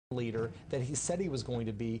leader that he said he was going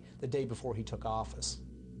to be the day before he took office.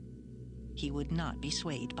 He would not be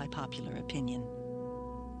swayed by popular opinion.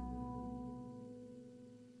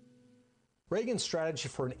 Reagan's strategy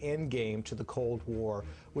for an endgame to the Cold War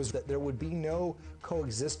was that there would be no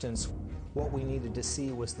coexistence. What we needed to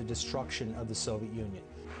see was the destruction of the Soviet Union.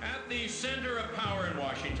 At the center of power in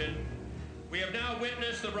Washington, we have now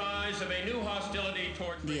witnessed the rise of a new hostility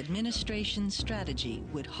toward... The administration's strategy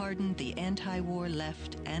would harden the anti-war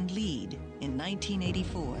left and lead in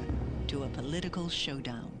 1984 to a political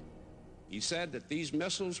showdown. He said that these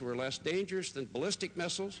missiles were less dangerous than ballistic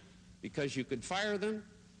missiles because you could fire them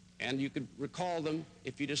and you could recall them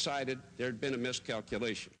if you decided there had been a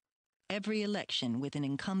miscalculation. Every election with an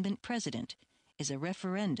incumbent president is a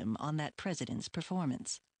referendum on that president's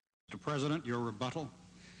performance. Mr. President, your rebuttal.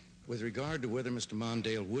 With regard to whether Mr.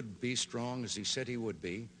 Mondale would be strong as he said he would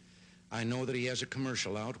be, I know that he has a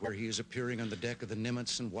commercial out where he is appearing on the deck of the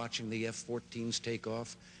Nimitz and watching the F-14s take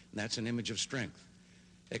off, and that's an image of strength.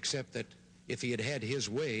 Except that if he had had his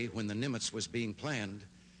way when the Nimitz was being planned,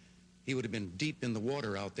 he would have been deep in the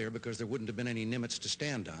water out there because there wouldn't have been any Nimitz to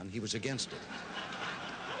stand on. He was against it.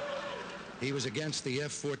 He was against the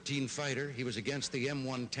F-14 fighter. He was against the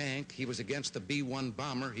M1 tank. He was against the B-1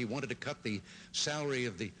 bomber. He wanted to cut the salary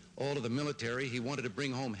of all of the military. He wanted to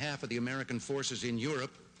bring home half of the American forces in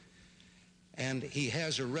Europe. And he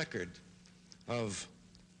has a record of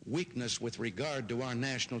weakness with regard to our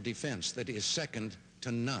national defense that is second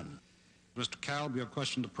to none. Mr. Kalb, you have a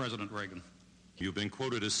question to President Reagan. You've been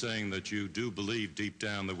quoted as saying that you do believe deep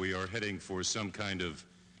down that we are heading for some kind of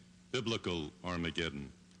biblical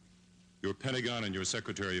Armageddon. Your Pentagon and your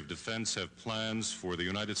Secretary of Defense have plans for the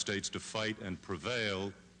United States to fight and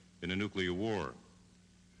prevail in a nuclear war.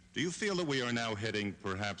 Do you feel that we are now heading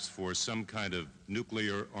perhaps for some kind of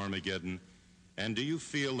nuclear Armageddon? And do you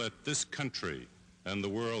feel that this country and the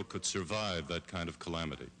world could survive that kind of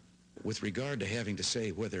calamity? With regard to having to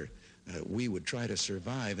say whether we would try to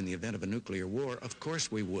survive in the event of a nuclear war, of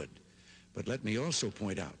course we would. But let me also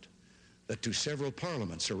point out that to several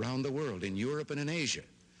parliaments around the world, in Europe and in Asia,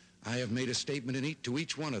 I have made a statement to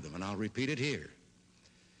each one of them, and I'll repeat it here.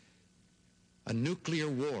 A nuclear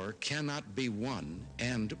war cannot be won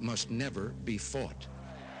and must never be fought.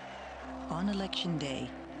 On Election Day,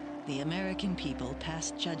 the American people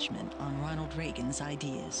passed judgment on Ronald Reagan's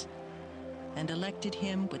ideas and elected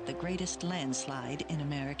him with the greatest landslide in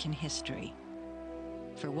American history.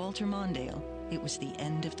 For Walter Mondale, it was the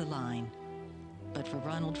end of the line. But for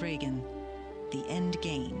Ronald Reagan, the end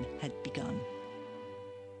game had begun.